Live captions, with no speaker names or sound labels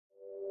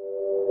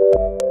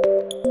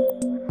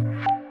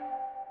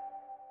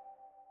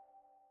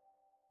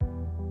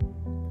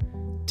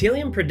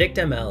Tealium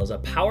PredictML is a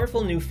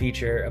powerful new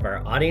feature of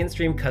our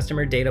AudienceStream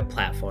customer data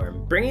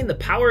platform, bringing the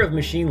power of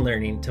machine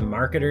learning to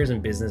marketers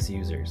and business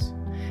users.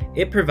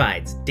 It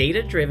provides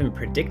data-driven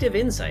predictive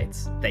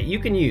insights that you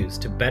can use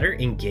to better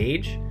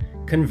engage,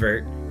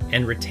 convert,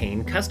 and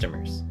retain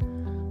customers.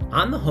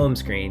 On the home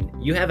screen,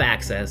 you have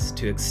access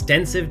to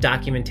extensive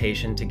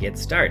documentation to get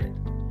started.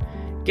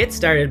 Get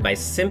started by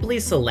simply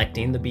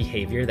selecting the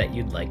behavior that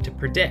you'd like to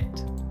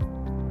predict.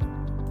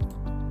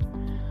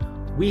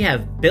 We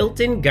have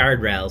built-in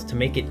guardrails to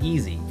make it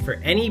easy for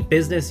any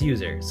business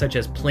user, such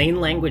as plain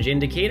language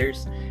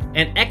indicators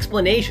and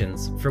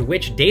explanations for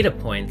which data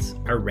points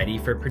are ready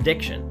for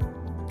prediction.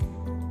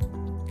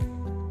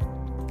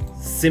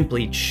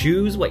 Simply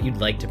choose what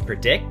you'd like to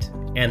predict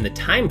and the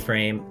time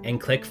frame and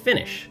click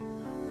Finish,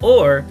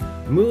 or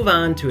move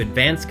on to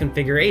advanced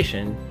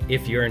configuration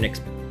if you're an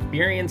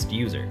experienced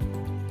user.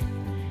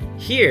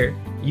 Here,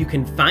 you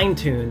can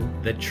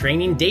fine-tune the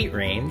training date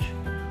range,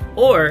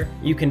 or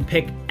you can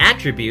pick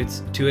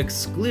attributes to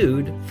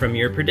exclude from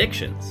your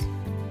predictions.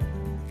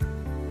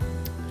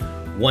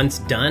 Once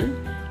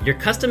done, your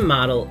custom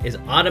model is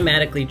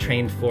automatically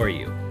trained for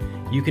you.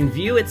 You can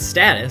view its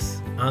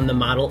status on the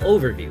model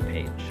overview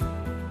page.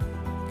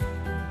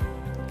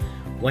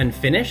 When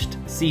finished,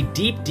 see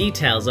deep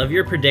details of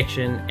your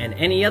prediction and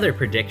any other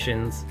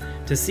predictions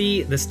to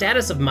see the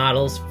status of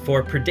models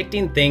for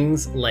predicting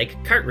things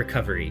like cart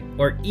recovery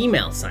or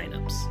email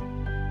signups.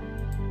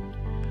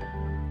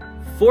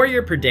 For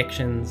your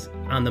predictions,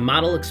 on the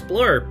Model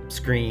Explorer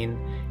screen,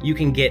 you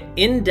can get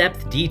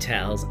in-depth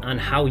details on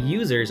how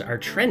users are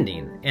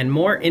trending and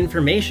more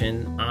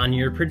information on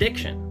your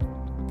prediction.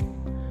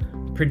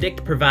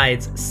 Predict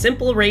provides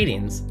simple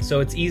ratings so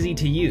it's easy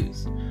to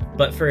use,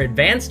 but for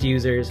advanced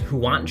users who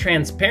want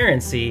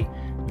transparency,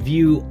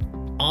 view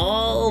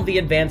all the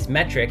advanced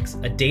metrics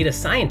a data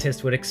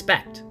scientist would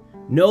expect.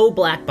 No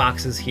black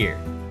boxes here.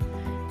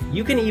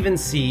 You can even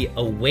see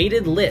a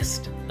weighted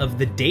list of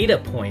the data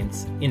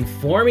points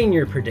informing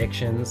your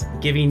predictions,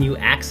 giving you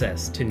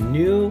access to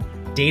new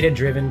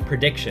data-driven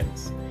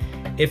predictions.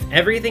 If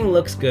everything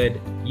looks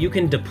good, you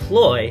can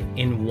deploy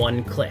in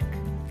one click.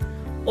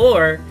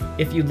 Or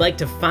if you'd like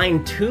to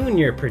fine-tune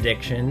your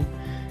prediction,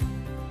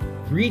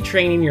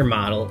 retraining your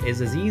model is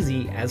as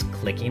easy as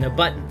clicking a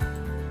button.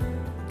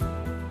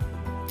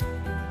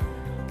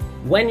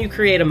 When you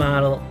create a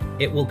model,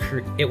 it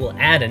will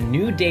add a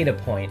new data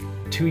point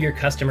to your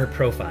customer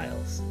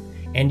profiles,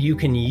 and you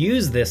can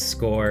use this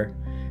score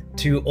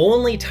to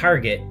only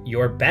target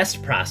your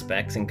best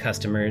prospects and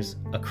customers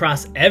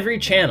across every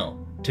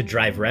channel to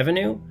drive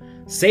revenue,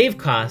 save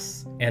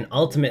costs, and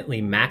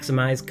ultimately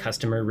maximize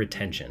customer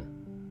retention.